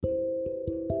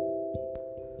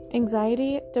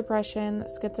Anxiety, depression,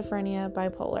 schizophrenia,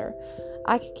 bipolar.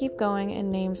 I could keep going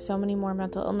and name so many more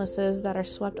mental illnesses that are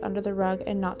swept under the rug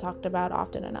and not talked about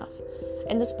often enough.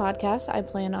 In this podcast, I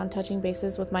plan on touching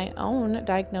bases with my own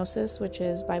diagnosis, which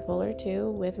is bipolar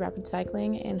 2 with rapid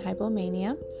cycling and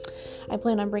hypomania. I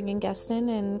plan on bringing guests in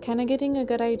and kind of getting a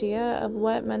good idea of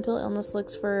what mental illness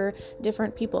looks for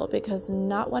different people, because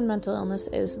not one mental illness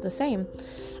is the same.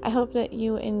 I hope that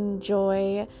you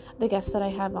enjoy the guests that I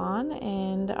have on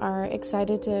and are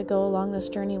excited to go along this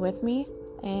journey with me.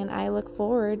 And I look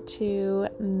forward to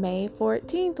May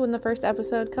 14th when the first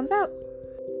episode comes out.